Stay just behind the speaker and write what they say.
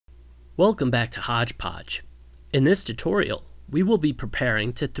Welcome back to Hodgepodge. In this tutorial, we will be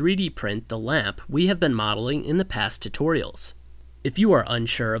preparing to 3D print the lamp we have been modeling in the past tutorials. If you are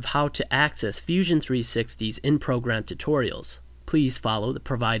unsure of how to access Fusion 360's in-program tutorials, please follow the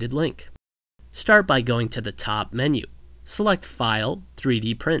provided link. Start by going to the top menu. Select File,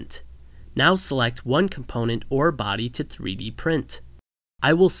 3D Print. Now select one component or body to 3D print.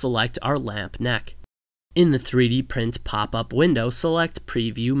 I will select our lamp neck. In the 3D Print pop-up window, select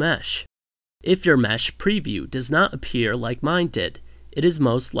Preview Mesh. If your mesh preview does not appear like mine did, it is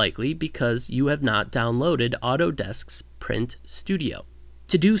most likely because you have not downloaded Autodesk's Print Studio.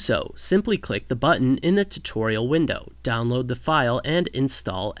 To do so, simply click the button in the tutorial window, download the file, and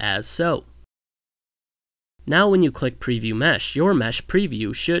install as so. Now when you click Preview Mesh, your mesh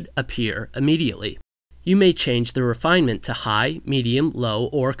preview should appear immediately. You may change the refinement to high, medium, low,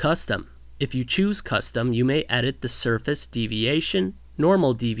 or custom. If you choose custom, you may edit the surface deviation,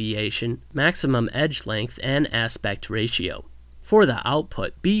 normal deviation, maximum edge length, and aspect ratio. For the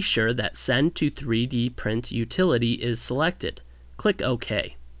output, be sure that Send to 3D Print utility is selected. Click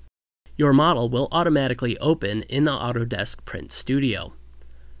OK. Your model will automatically open in the Autodesk Print Studio.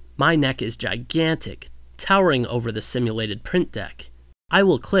 My neck is gigantic, towering over the simulated print deck. I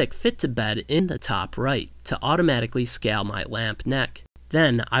will click Fit to Bed in the top right to automatically scale my lamp neck.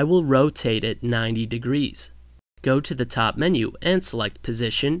 Then I will rotate it 90 degrees. Go to the top menu and select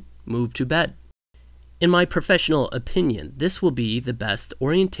Position, Move to Bed. In my professional opinion, this will be the best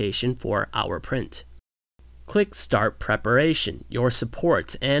orientation for our print. Click Start Preparation. Your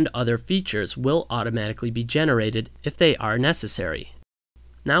supports and other features will automatically be generated if they are necessary.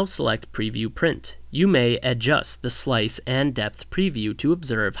 Now select Preview Print. You may adjust the slice and depth preview to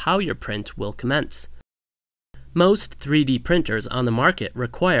observe how your print will commence. Most 3D printers on the market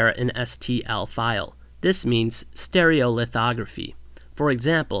require an STL file. This means stereolithography. For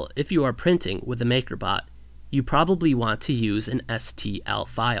example, if you are printing with a MakerBot, you probably want to use an STL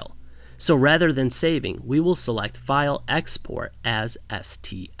file. So rather than saving, we will select File Export as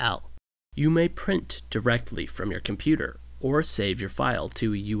STL. You may print directly from your computer or save your file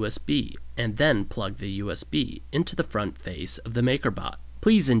to USB and then plug the USB into the front face of the MakerBot.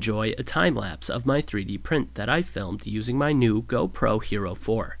 Please enjoy a time-lapse of my 3D print that I filmed using my new GoPro Hero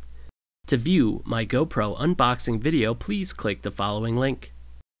 4. To view my GoPro unboxing video, please click the following link.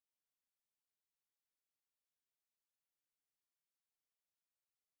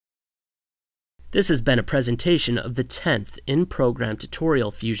 This has been a presentation of the 10th in-program tutorial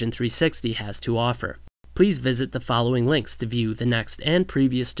Fusion 360 has to offer. Please visit the following links to view the next and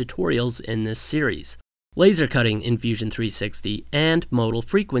previous tutorials in this series: laser cutting in Fusion 360 and modal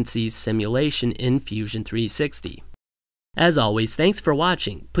frequencies simulation in Fusion 360. As always, thanks for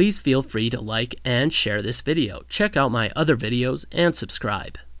watching. Please feel free to like and share this video. Check out my other videos and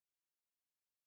subscribe.